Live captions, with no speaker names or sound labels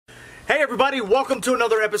everybody, welcome to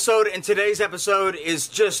another episode, and today's episode is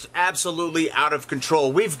just absolutely out of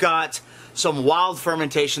control. We've got some wild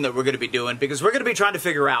fermentation that we're going to be doing because we're going to be trying to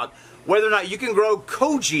figure out whether or not you can grow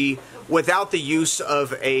Koji without the use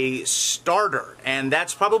of a starter. And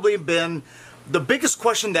that's probably been the biggest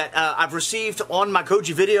question that I've received on my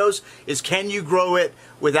Koji videos is, can you grow it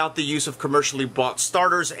without the use of commercially bought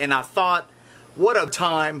starters? And I thought, what a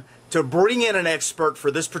time to bring in an expert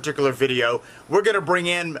for this particular video. We're going to bring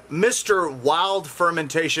in Mr. Wild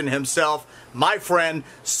Fermentation himself, my friend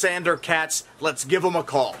Sandor Katz. Let's give him a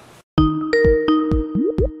call.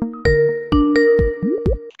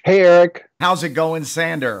 Hey, Eric. How's it going,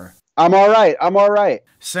 Sandor? I'm all right.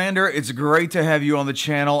 Sandor, it's great to have you on the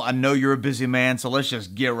channel. I know you're a busy man, so let's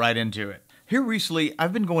just get right into it. Here recently,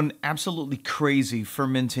 I've been going absolutely crazy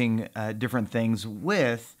fermenting different things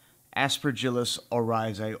with Aspergillus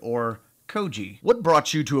oryzae, or Koji. What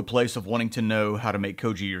brought you to a place of wanting to know how to make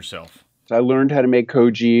Koji yourself? I learned how to make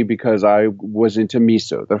Koji because I was into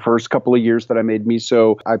miso. The first couple of years that I made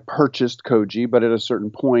miso, I purchased Koji, but at a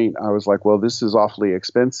certain point, I was like, well, this is awfully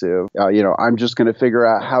expensive. I'm just going to figure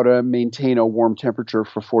out how to maintain a warm temperature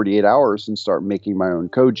for 48 hours and start making my own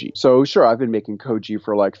Koji. So sure, I've been making Koji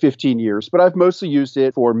for like 15 years, but I've mostly used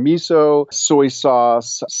it for miso, soy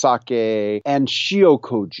sauce, sake, and shio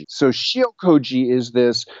Koji. So shio Koji is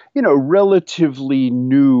this, relatively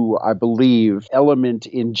new, I believe, element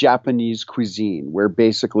in Japanese cuisine, where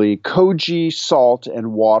basically Koji, salt,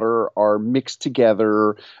 and water are mixed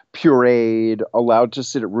together, pureed, allowed to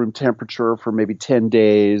sit at room temperature for maybe 10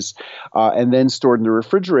 days, and then stored in the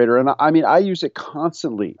refrigerator. And I use it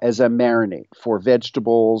constantly as a marinade for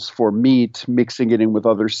vegetables, for meat, mixing it in with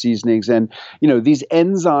other seasonings. And, these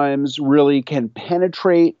enzymes really can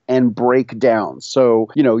penetrate and break down. So,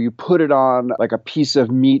 you put it on like a piece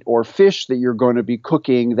of meat or fish that you're going to be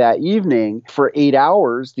cooking that evening for 8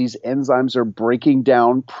 hours. These enzymes are breaking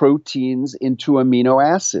down proteins into amino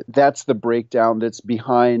acid. That's the breakdown that's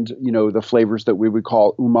behind the flavors that we would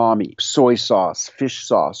call umami. Soy sauce, fish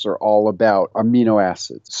sauce are all about amino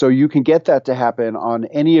acids. So you can get that to happen on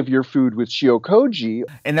any of your food with shio Koji.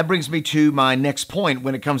 And that brings me to my next point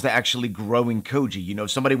when it comes to actually growing Koji. If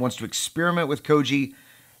somebody wants to experiment with Koji,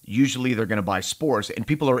 usually they're going to buy spores, and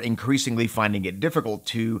people are increasingly finding it difficult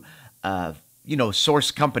to, source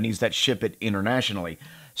companies that ship it internationally.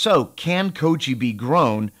 So can Koji be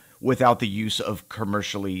grown without the use of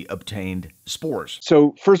commercially obtained spores?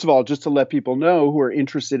 So first of all, just to let people know who are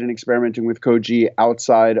interested in experimenting with Koji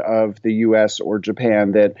outside of the US or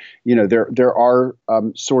Japan that, there are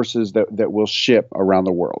sources that will ship around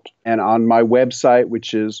the world. And on my website,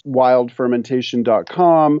 which is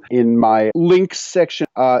wildfermentation.com, in my links section,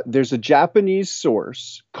 there's a Japanese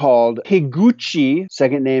source called Higuchi.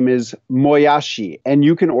 Second name is Moyashi. And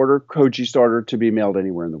you can order Koji starter to be mailed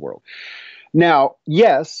anywhere in the world. Now,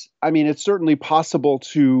 yes, it's certainly possible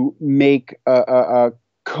to make a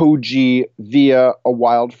Koji via a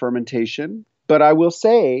wild fermentation, but I will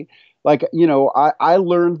say, I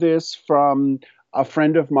learned this from a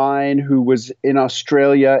friend of mine who was in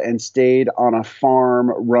Australia and stayed on a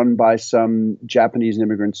farm run by some Japanese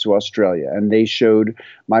immigrants to Australia. And they showed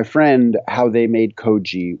my friend how they made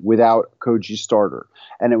Koji without Koji starter.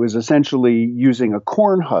 And it was essentially using a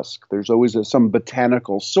corn husk. There's always some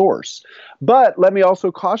botanical source. But let me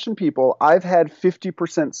also caution people, I've had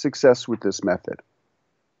 50% success with this method.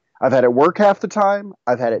 I've had it work half the time.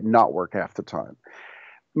 I've had it not work half the time.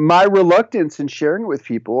 My reluctance in sharing it with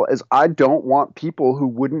people is I don't want people who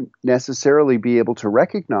wouldn't necessarily be able to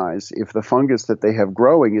recognize if the fungus that they have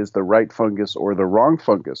growing is the right fungus or the wrong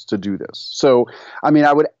fungus to do this. So,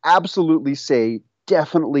 I would absolutely say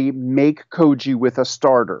definitely make Koji with a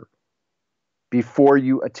starter before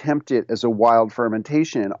you attempt it as a wild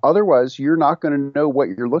fermentation. Otherwise, you're not going to know what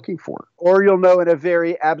you're looking for. Or you'll know in a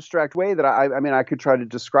very abstract way that I could try to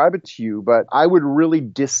describe it to you, but I would really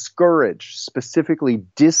specifically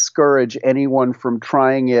discourage anyone from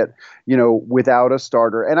trying it, without a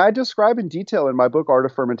starter. And I describe in detail in my book, Art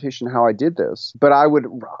of Fermentation, how I did this. But I would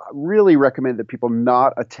really recommend that people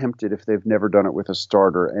not attempt it if they've never done it with a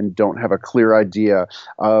starter and don't have a clear idea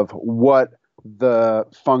of what the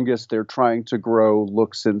fungus they're trying to grow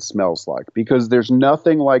looks and smells like, because there's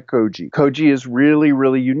nothing like Koji. Koji is really,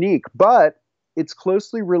 really unique, but it's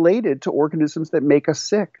closely related to organisms that make us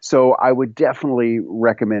sick. So I would definitely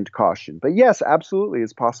recommend caution. But yes, absolutely,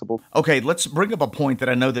 it's possible. Okay, let's bring up a point that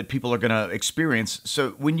I know that people are going to experience.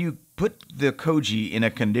 So when you put the Koji in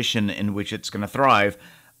a condition in which it's going to thrive,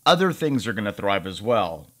 other things are going to thrive as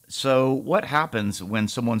well. So what happens when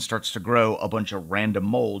someone starts to grow a bunch of random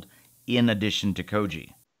mold in addition to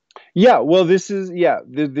Koji? Yeah, well, this is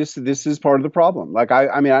part of the problem. Like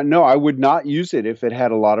I mean, I know I would not use it if it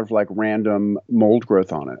had a lot of like random mold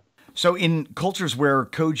growth on it. So, in cultures where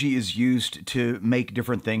koji is used to make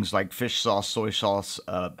different things like fish sauce, soy sauce,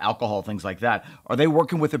 alcohol, things like that, are they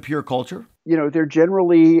working with a pure culture? They're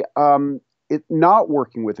generally not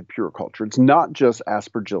working with a pure culture. It's not just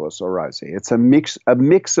Aspergillus oryzae. It's a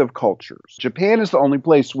mix of cultures. Japan is the only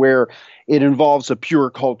place where it involves a pure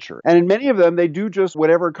culture. And in many of them, they do just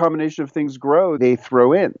whatever combination of things grow, they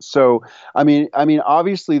throw in. So, I mean,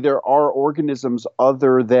 obviously there are organisms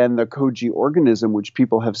other than the Koji organism which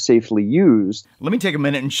people have safely used. Let me take a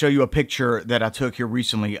minute and show you a picture that I took here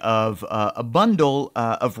recently of a bundle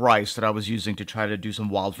of rice that I was using to try to do some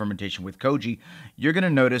wild fermentation with koji. You're going to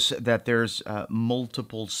notice that there's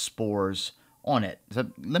multiple spores on it. So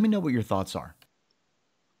let me know what your thoughts are.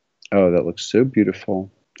 Oh, that looks so beautiful.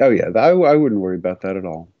 Oh, yeah, I wouldn't worry about that at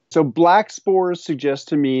all. So black spores suggest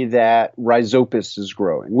to me that rhizopus is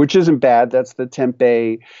growing, which isn't bad. That's the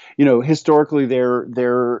tempeh. Historically,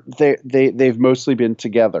 they've mostly been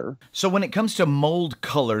together. So when it comes to mold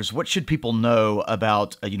colors, what should people know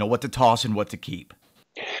about what to toss and what to keep?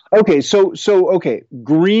 Okay, okay,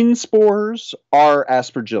 green spores are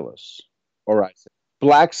Aspergillus oryzae.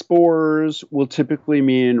 Black spores will typically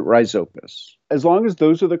mean rhizopus. As long as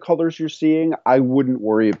those are the colors you're seeing, I wouldn't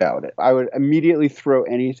worry about it. I would immediately throw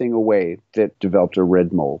anything away that developed a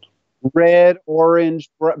red mold. Red, orange,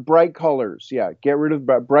 bright colors. Yeah, get rid of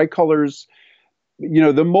bright colors.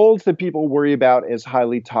 The molds that people worry about as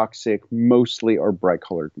highly toxic mostly are bright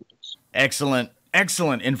colored molds. Excellent.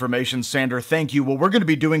 Excellent information, Sandor. Thank you. Well, we're going to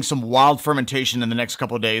be doing some wild fermentation in the next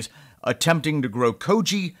couple of days, attempting to grow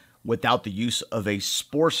koji without the use of a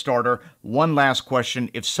spore starter. One last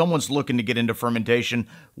question. If someone's looking to get into fermentation,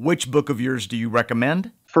 which book of yours do you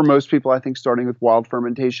recommend? For most people, I think starting with wild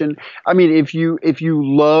fermentation. I mean, if you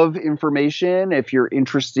love information, if you're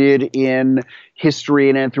interested in history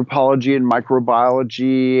and anthropology and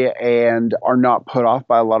microbiology and are not put off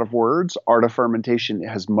by a lot of words, art of fermentation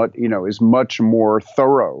is much more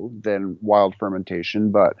thorough than wild fermentation.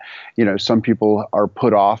 But, some people are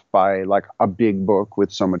put off by like a big book with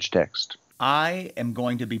so much text. I am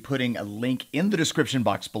going to be putting a link in the description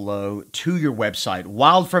box below to your website,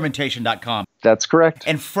 wildfermentation.com. That's correct.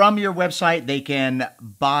 And from your website, they can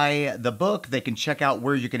buy the book. They can check out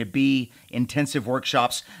where you're going to be, intensive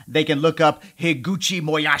workshops. They can look up Higuchi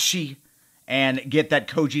Moyashi and get that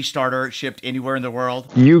koji starter shipped anywhere in the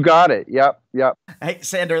world. You got it. Yep. Hey,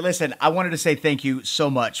 Sandor, listen, I wanted to say thank you so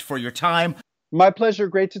much for your time. My pleasure.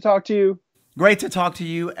 Great to talk to you. Great to talk to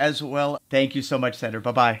you as well. Thank you so much, Sandor.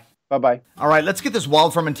 Bye-bye. Bye-bye. All right, let's get this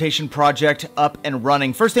wild fermentation project up and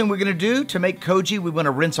running. First thing we're going to do to make koji, we want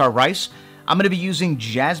to rinse our rice. I'm going to be using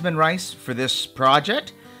jasmine rice for this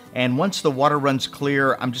project. And once the water runs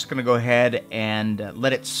clear, I'm just going to go ahead and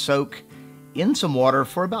let it soak in some water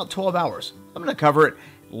for about 12 hours. I'm going to cover it,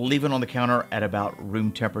 leave it on the counter at about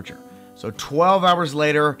room temperature. So 12 hours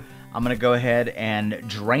later, I'm going to go ahead and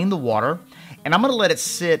drain the water. And I'm going to let it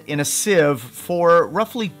sit in a sieve for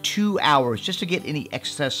roughly 2 hours just to get any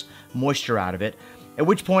excess moisture out of it, at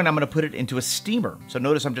which point I'm going to put it into a steamer. So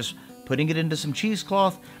notice I'm just putting it into some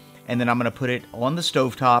cheesecloth, and then I'm going to put it on the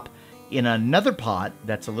stovetop in another pot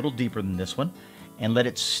that's a little deeper than this one, and let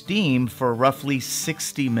it steam for roughly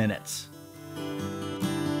 60 minutes.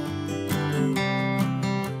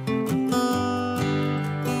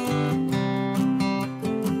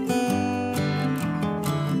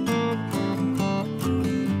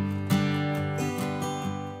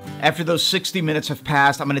 After those 60 minutes have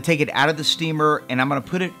passed, I'm going to take it out of the steamer and I'm going to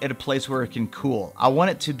put it at a place where it can cool. I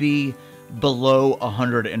want it to be below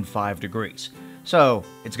 105 degrees. So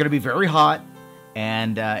it's going to be very hot,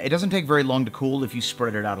 and it doesn't take very long to cool if you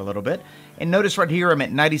spread it out a little bit. And notice right here, I'm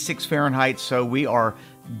at 96 Fahrenheit, so we are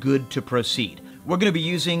good to proceed. We're going to be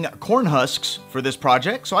using corn husks for this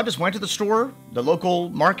project. So I just went to the store, the local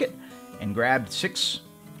market, and grabbed 6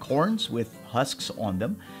 corns with husks on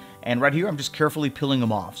them. And right here, I'm just carefully peeling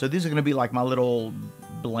them off. So these are going to be like my little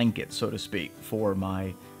blanket, so to speak, for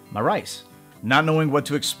my rice. Not knowing what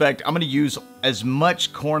to expect, I'm going to use as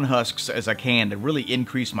much corn husks as I can to really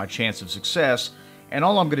increase my chance of success. And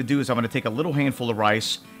all I'm going to do is I'm going to take a little handful of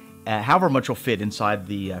rice, however much will fit inside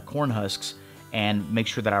the corn husks, and make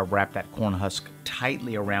sure that I wrap that corn husk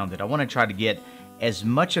tightly around it. I want to try to get as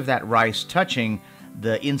much of that rice touching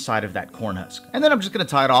the inside of that corn husk. And then I'm just going to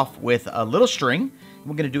tie it off with a little string.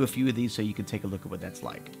 We're going to do a few of these so you can take a look at what that's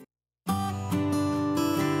like.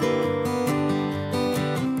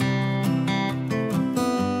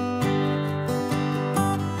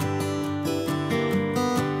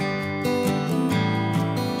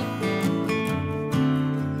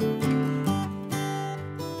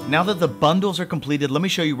 Now that the bundles are completed, let me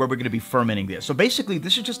show you where we're going to be fermenting this. So basically,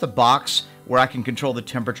 this is just a box where I can control the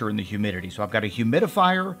temperature and the humidity. So I've got a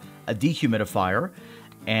humidifier, a dehumidifier,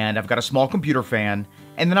 and I've got a small computer fan,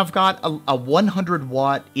 and then I've got a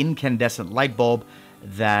 100-watt incandescent light bulb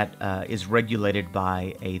that is regulated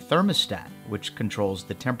by a thermostat, which controls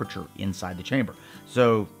the temperature inside the chamber.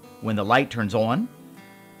 So when the light turns on,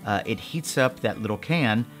 it heats up that little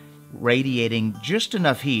can, radiating just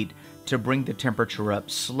enough heat to bring the temperature up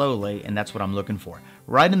slowly, and that's what I'm looking for.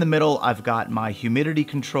 Right in the middle, I've got my humidity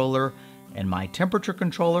controller and my temperature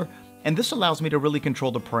controller, and this allows me to really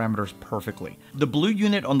control the parameters perfectly. The blue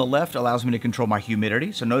unit on the left allows me to control my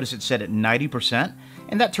humidity, so notice it's set at 90%,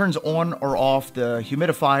 and that turns on or off the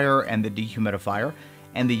humidifier and the dehumidifier.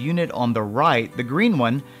 And the unit on the right, the green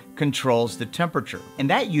one, controls the temperature. And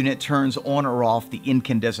that unit turns on or off the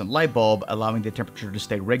incandescent light bulb, allowing the temperature to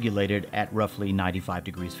stay regulated at roughly 95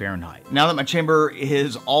 degrees Fahrenheit. Now that my chamber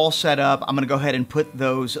is all set up, I'm gonna go ahead and put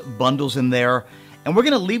those bundles in there, and we're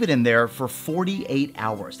gonna leave it in there for 48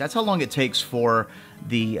 hours. That's how long it takes for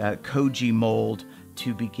the Koji mold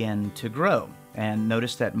to begin to grow. And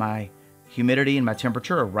notice that my humidity and my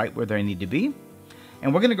temperature are right where they need to be.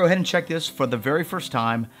 And we're going to go ahead and check this for the very first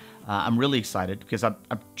time. I'm really excited because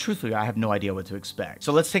truthfully, I have no idea what to expect.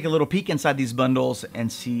 So let's take a little peek inside these bundles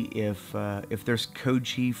and see if there's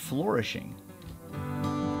Koji flourishing.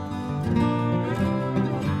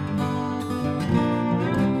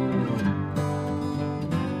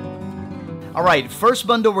 All right, first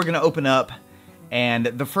bundle we're going to open up. And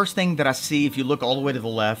the first thing that I see, if you look all the way to the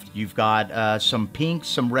left, you've got some pink,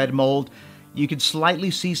 some red mold. You can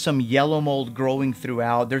slightly see some yellow mold growing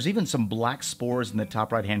throughout. There's even some black spores in the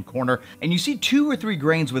top right-hand corner. And you see 2 or 3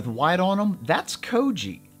 grains with white on them. That's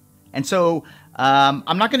Koji. And so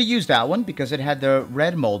I'm not going to use that one because it had the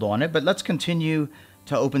red mold on it. But let's continue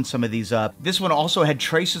to open some of these up. This one also had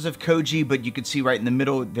traces of Koji, but you can see right in the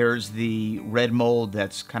middle, there's the red mold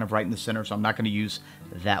that's kind of right in the center. So I'm not going to use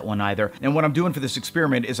that one either. And what I'm doing for this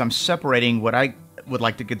experiment is I'm separating what I would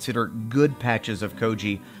like to consider good patches of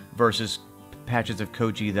Koji versus patches of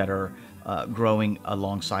Koji that are growing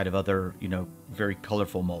alongside of other, very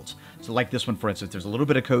colorful molds. So like this one, for instance, there's a little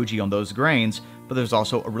bit of Koji on those grains, but there's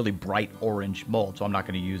also a really bright orange mold, so I'm not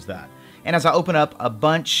going to use that. And as I open up a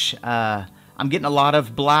bunch, I'm getting a lot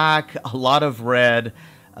of black, a lot of red,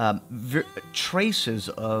 traces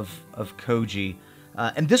of Koji.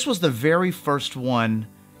 And this was the very first one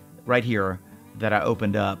right here that I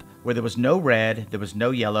opened up, where there was no red, there was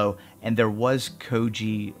no yellow, and there was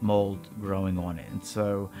Koji mold growing on it. And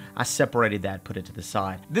so I separated that, put it to the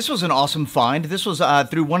side. This was an awesome find. This was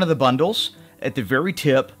through one of the bundles. At the very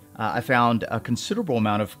tip, I found a considerable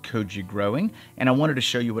amount of Koji growing, and I wanted to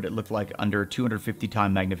show you what it looked like under 250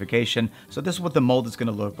 times magnification. So this is what the mold is going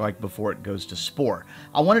to look like before it goes to spore.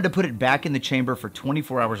 I wanted to put it back in the chamber for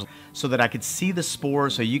 24 hours so that I could see the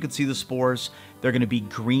spores, so you could see the spores. They're going to be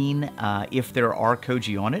green if there are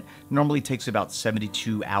Koji on it. Normally takes about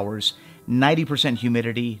 72 hours, 90%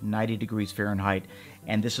 humidity, 90 degrees Fahrenheit,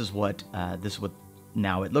 and this is what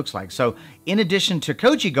now it looks like. So in addition to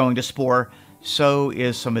Koji going to spore, so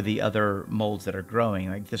is some of the other molds that are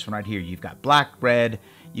growing. Like this one right here, you've got black, red,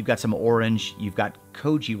 you've got some orange, you've got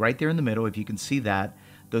Koji right there in the middle, if you can see that.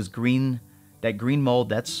 That green mold,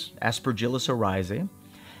 that's Aspergillus oryzae.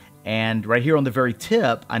 And right here on the very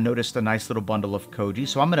tip, I noticed a nice little bundle of Koji.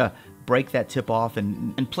 So I'm gonna break that tip off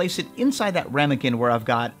and place it inside that ramekin where I've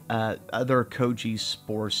got other Koji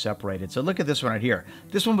spores separated. So look at this one right here.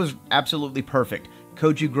 This one was absolutely perfect.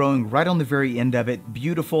 Koji growing right on the very end of it,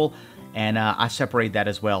 beautiful. And I separated that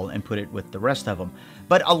as well and put it with the rest of them.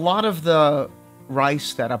 But a lot of the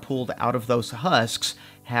rice that I pulled out of those husks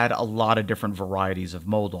had a lot of different varieties of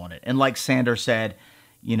mold on it. And like Sandor said,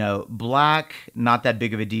 black, not that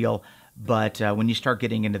big of a deal. But when you start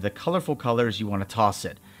getting into the colorful colors, you want to toss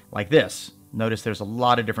it. Like this. Notice there's a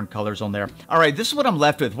lot of different colors on there. All right, this is what I'm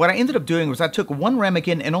left with. What I ended up doing was I took one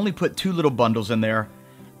ramekin and only put 2 little bundles in there.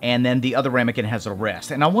 And then the other ramekin has the rest.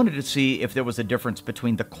 And I wanted to see if there was a difference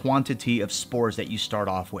between the quantity of spores that you start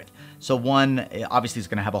off with. So one obviously is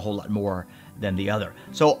going to have a whole lot more than the other.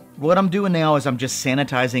 So what I'm doing now is I'm just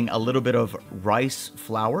sanitizing a little bit of rice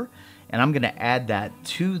flour, and I'm going to add that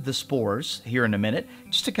to the spores here in a minute,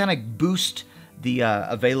 just to kind of boost the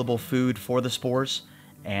available food for the spores.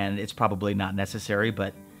 And it's probably not necessary,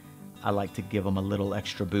 but I like to give them a little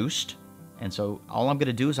extra boost. And so all I'm going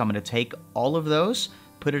to do is I'm going to take all of those,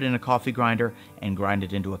 put it in a coffee grinder, and grind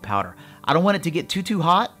it into a powder. I don't want it to get too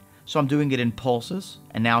hot, so I'm doing it in pulses.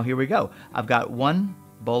 And now here we go. I've got one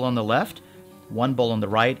bowl on the left, one bowl on the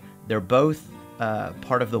right. They're both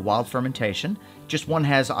part of the wild fermentation. just one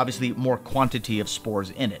has obviously more quantity of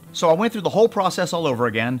spores in it. So I went through the whole process all over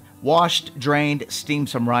again, washed, drained, steamed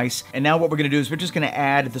some rice, and now what we're going to do is we're just going to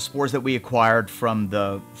add the spores that we acquired from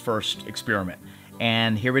the first experiment.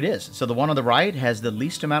 And here it is. So the one on the right has the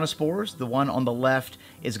least amount of spores. The one on the left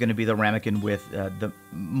is going to be the ramekin with the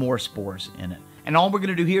more spores in it. And all we're going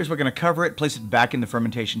to do here is we're going to cover it, place it back in the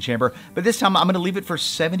fermentation chamber. But this time I'm going to leave it for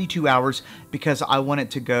 72 hours because I want it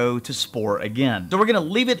to go to spore again. So we're going to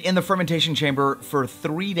leave it in the fermentation chamber for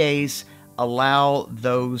 3 days, allow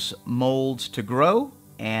those molds to grow,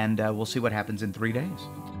 and we'll see what happens in 3 days.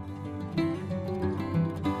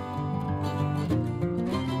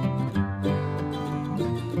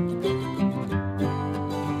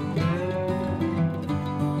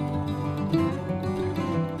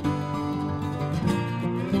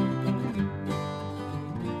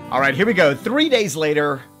 All right, here we go. 3 days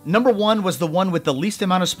later, number 1 was the one with the least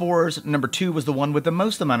amount of spores. Number 2 was the one with the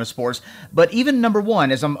most amount of spores. But even number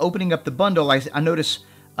 1, as I'm opening up the bundle, I notice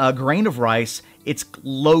a grain of rice. It's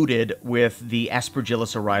loaded with the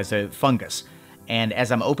Aspergillus oryza fungus. And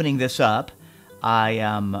as I'm opening this up, I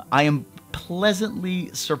am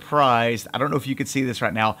pleasantly surprised. I don't know if you could see this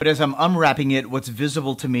right now, but as I'm unwrapping it, what's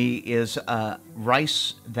visible to me is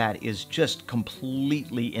rice that is just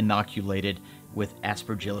completely inoculated with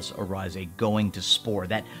Aspergillus oryza going to spore.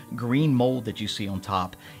 That green mold that you see on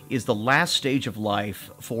top is the last stage of life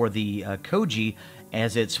for the Koji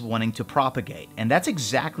as it's wanting to propagate. And that's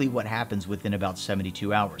exactly what happens within about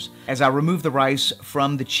 72 hours. As I remove the rice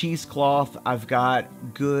from the cheesecloth, I've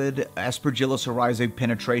got good Aspergillus oryza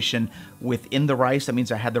penetration within the rice. That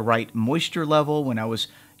means I had the right moisture level when I was,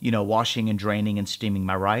 washing and draining and steaming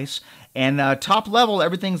my rice. And top level,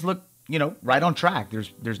 everything's looked right on track.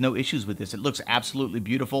 There's no issues with this. It looks absolutely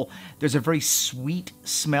beautiful. There's a very sweet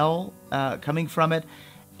smell coming from it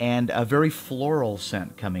and a very floral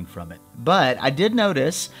scent coming from it. But I did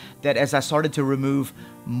notice that as I started to remove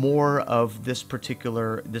more of this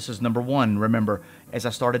is number 1, remember, as I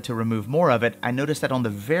started to remove more of it, I noticed that on the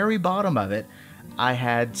very bottom of it, I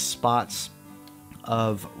had spots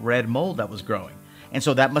of red mold that was growing. And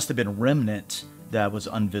so that must have been remnant that was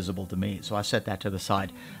invisible to me. So I set that to the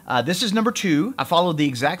side. This is number 2. I followed the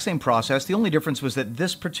exact same process. The only difference was that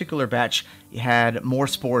this particular batch had more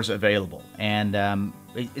spores available. And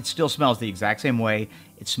it still smells the exact same way.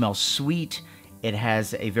 It smells sweet. It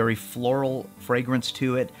has a very floral fragrance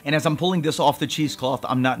to it. And as I'm pulling this off the cheesecloth,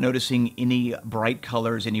 I'm not noticing any bright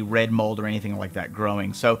colors, any red mold or anything like that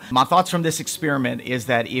growing. So my thoughts from this experiment is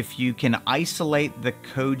that if you can isolate the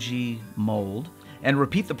Koji mold and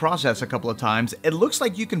repeat the process a couple of times, it looks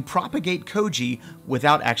like you can propagate Koji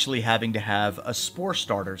without actually having to have a spore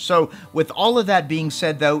starter. So with all of that being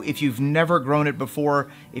said though, if you've never grown it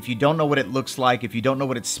before, if you don't know what it looks like, if you don't know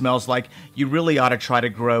what it smells like, you really ought to try to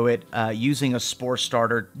grow it using a spore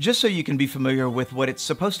starter, just so you can be familiar with what it's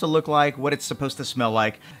supposed to look like, what it's supposed to smell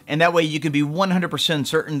like, and that way you can be 100%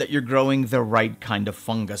 certain that you're growing the right kind of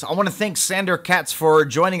fungus. I want to thank Sandor Katz for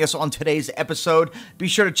joining us on today's episode. Be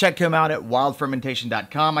sure to check him out at wildfermentation.com.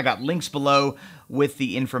 I got links below with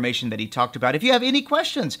the information that he talked about. If you have any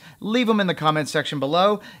questions, leave them in the comments section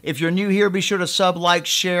below. If you're new here, be sure to sub, like,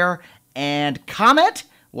 share, and comment.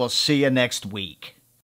 We'll see you next week.